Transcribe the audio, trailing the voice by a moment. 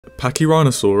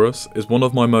Pachyrhinosaurus is one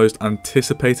of my most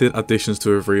anticipated additions to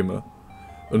Evrima.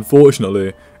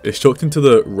 Unfortunately, it's chucked into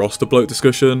the roster bloat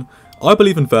discussion, I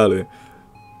believe unfairly,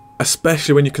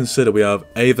 especially when you consider we have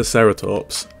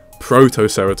Avaceratops,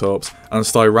 Protoceratops and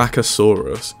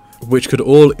Styracosaurus, which could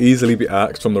all easily be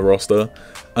axed from the roster,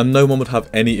 and no one would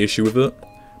have any issue with it.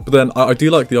 But then I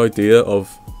do like the idea of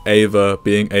Ava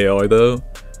being AI though,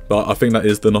 but I think that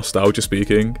is the nostalgia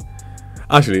speaking.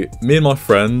 Actually, me and my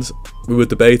friends, we were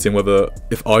debating whether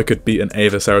if I could beat an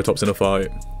Avaceratops in a fight.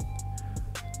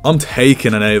 I'm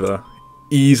taking an Ava,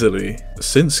 easily.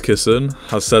 Since Kissin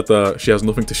has said that she has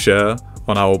nothing to share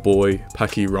on our boy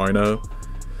Pachyrhino,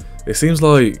 it seems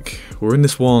like we're in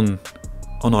this one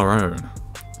on our own.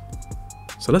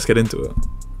 So let's get into it.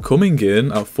 Coming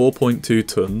in at 4.2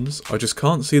 tons, I just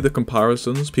can't see the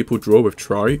comparisons people draw with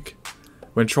Trike,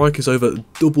 when Trike is over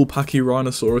double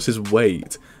Pachyrhinosaurus'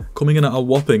 weight, coming in at a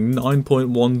whopping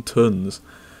 9.1 tons.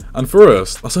 And for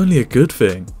us, that's only a good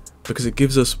thing, because it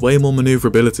gives us way more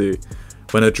maneuverability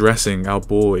when addressing our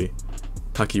boy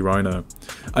Pachyrhino.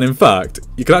 And in fact,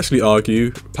 you could actually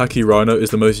argue Pachyrhino is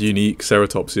the most unique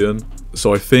ceratopsian,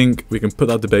 so I think we can put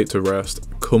that debate to rest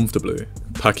comfortably.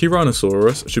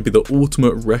 Pachyrhinosaurus should be the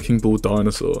ultimate wrecking ball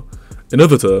dinosaur. In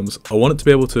other terms, I want it to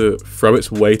be able to throw its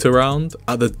weight around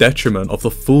at the detriment of the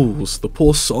fools, the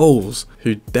poor souls,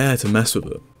 who dare to mess with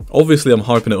it. Obviously I'm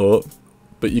hyping it up,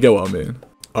 but you get what I mean.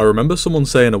 I remember someone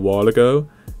saying a while ago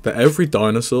that every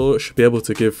dinosaur should be able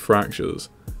to give fractures,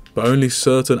 but only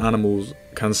certain animals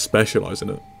can specialise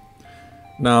in it.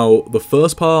 Now, the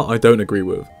first part I don't agree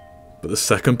with, but the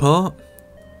second part?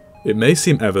 It may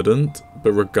seem evident,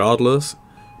 but regardless,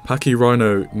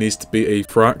 Pachyrhino needs to be a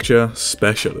fracture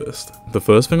specialist. The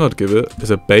first thing I'd give it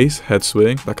is a base head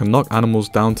swing that can knock animals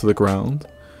down to the ground.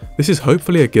 This is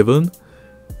hopefully a given.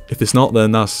 If it's not,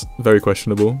 then that's very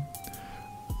questionable.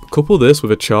 Couple this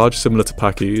with a charge similar to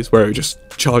Pachy's, where it just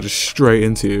charges straight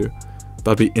into you.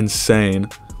 That'd be insane.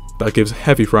 That gives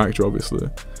heavy fracture, obviously.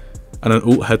 And an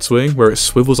ult head swing, where it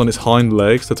swivels on its hind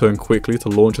legs to turn quickly to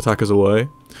launch attackers away.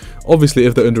 Obviously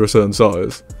if they're under a certain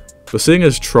size. But seeing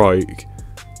as Trike,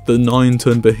 the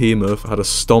 9-ton behemoth, had a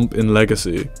stomp in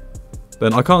Legacy,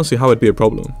 then I can't see how it'd be a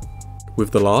problem. With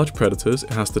the large predators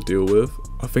it has to deal with,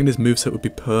 I think this moveset would be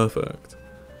perfect.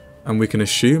 And we can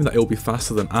assume that it will be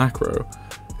faster than Acro,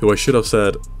 who I should have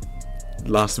said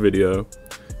last video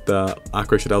that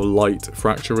Acro should have light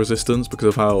fracture resistance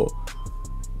because of how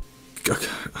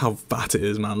fat it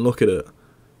is, man. Look at it.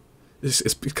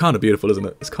 It's kind of beautiful, isn't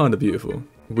it? It's kind of beautiful.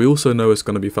 We also know it's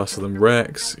going to be faster than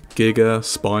Rex, Giga,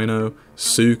 Spino,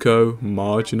 Suko,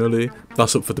 marginally.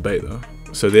 That's up for debate though.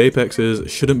 So the apexes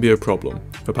shouldn't be a problem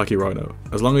for Pachyrhino,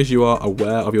 as long as you are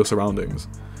aware of your surroundings.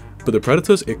 But the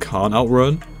predators it can't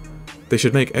outrun. They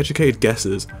should make educated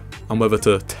guesses on whether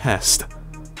to test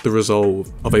the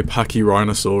resolve of a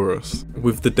Pachyrhinosaurus.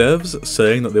 With the devs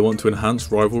saying that they want to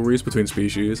enhance rivalries between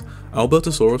species,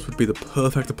 Albertosaurus would be the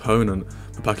perfect opponent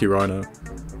for Pachyrhino.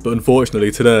 But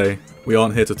unfortunately today, we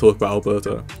aren't here to talk about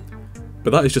Alberto.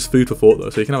 But that is just food for thought though,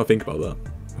 so you can have a think about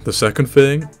that. The second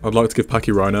thing I'd like to give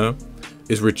Pachyrhino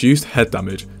is reduced head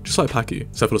damage, just like Pachy,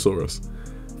 Cephalosaurus.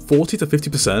 40 to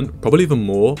 50%, probably even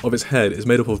more, of its head is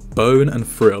made up of bone and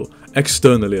frill,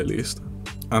 externally at least.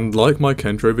 And like my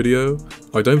Kentro video,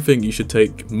 I don't think you should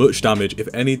take much damage, if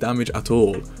any damage at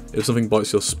all, if something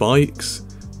bites your spikes,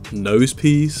 nose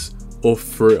piece, or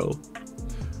frill.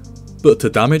 But to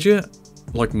damage it,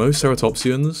 like most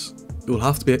ceratopsians, you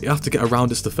have to get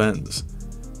around its defense.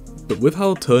 But with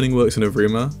how turning works in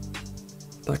Evrima,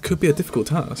 that could be a difficult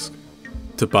task.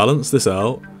 To balance this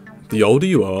out, the older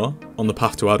you are on the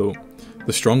path to adult,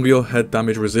 the stronger your head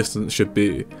damage resistance should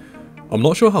be. I'm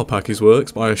not sure how Pachy's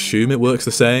works, but I assume it works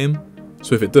the same.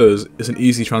 So if it does, it's an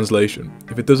easy translation.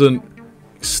 If it doesn't,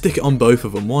 stick it on both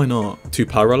of them, why not? To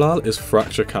parallel is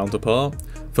fracture counterpart.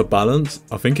 For balance,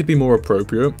 I think it'd be more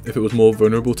appropriate if it was more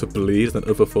vulnerable to bleed than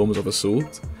other forms of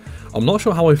assault. I'm not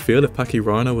sure how I feel if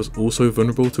Pachyrhino was also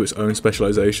vulnerable to its own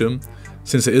specialization,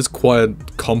 since it is quite a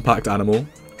compact animal.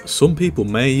 Some people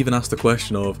may even ask the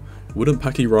question of, wouldn't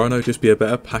Pachyrhino just be a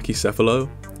better Pachycephalo?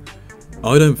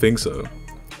 I don't think so.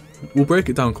 We'll break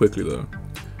it down quickly though.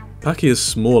 Pachy is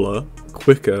smaller,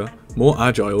 quicker, more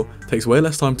agile, takes way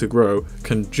less time to grow,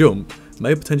 can jump,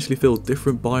 may potentially fill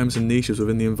different biomes and niches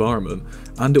within the environment,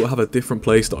 and it will have a different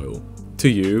playstyle. To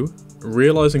you,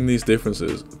 realising these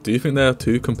differences, do you think they are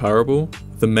too comparable?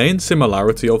 The main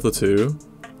similarity of the two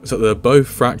is that they're both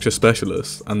fracture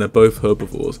specialists and they're both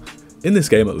herbivores. In this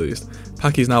game at least.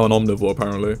 Pachy's now an omnivore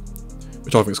apparently,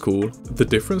 which I think is cool. The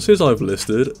differences I've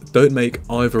listed don't make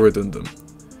either redundant.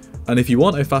 And if you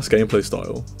want a fast gameplay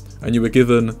style, and you were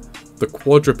given the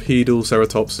quadrupedal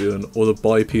ceratopsian or the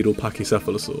bipedal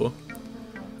pachycephalosaur.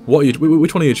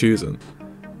 Which one are you choosing?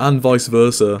 And vice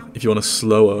versa, if you want a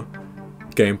slower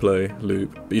gameplay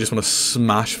loop, but you just want to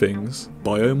smash things.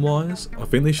 Biome-wise, I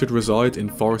think they should reside in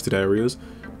forested areas,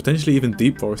 potentially even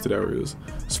deep forested areas,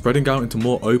 spreading out into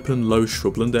more open, low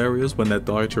shrubland areas when their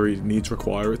dietary needs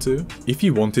require it to. If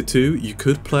you wanted to, you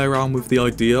could play around with the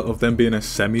idea of them being a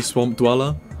semi-swamp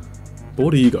dweller, but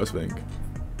what do you guys think?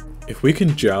 If we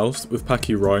can joust with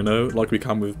Pachyrhino like we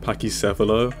can with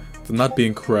Pachycephalo, then that'd be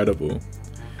incredible.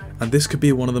 And this could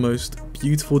be one of the most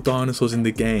beautiful dinosaurs in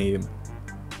the game.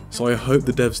 So I hope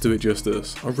the devs do it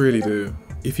justice, I really do.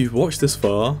 If you've watched this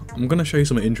far, I'm going to show you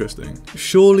something interesting.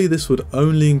 Surely this would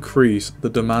only increase the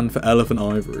demand for elephant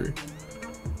ivory,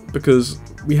 because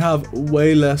we have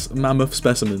way less mammoth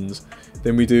specimens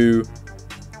than we do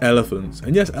elephants.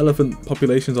 And yes, elephant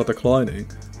populations are declining,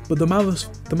 but the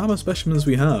mammoth specimens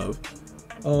we have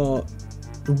are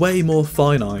way more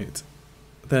finite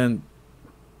than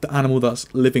the animal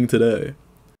that's living today.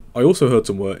 I also heard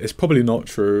somewhere, it's probably not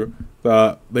true,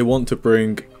 that they want to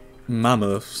bring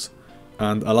mammoths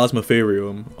and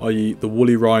Elasmotherium, i.e. the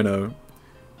woolly rhino,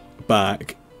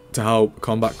 back to help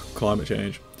combat climate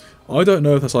change. I don't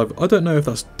know if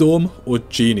that's dumb or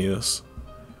genius.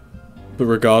 But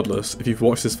regardless, if you've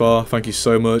watched this far, thank you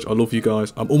so much. I love you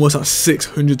guys. I'm almost at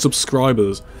 600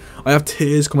 subscribers. I have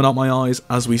tears coming out my eyes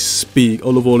as we speak. I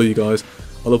love all of you guys.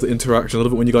 I love the interaction. I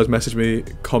love it when you guys message me,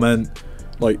 comment,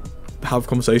 like, have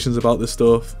conversations about this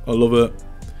stuff. I love it.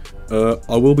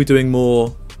 I will be doing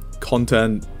more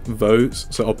content votes,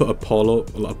 so I'll put a poll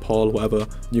up, like a poll or whatever.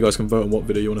 You guys can vote on what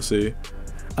video you want to see.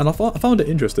 And I found it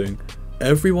interesting.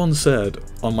 Everyone said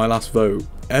on my last vote,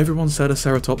 everyone said a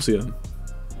ceratopsian.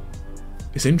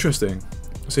 It's interesting.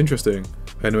 It's interesting.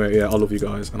 Anyway, yeah, I love you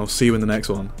guys, and I'll see you in the next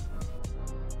one.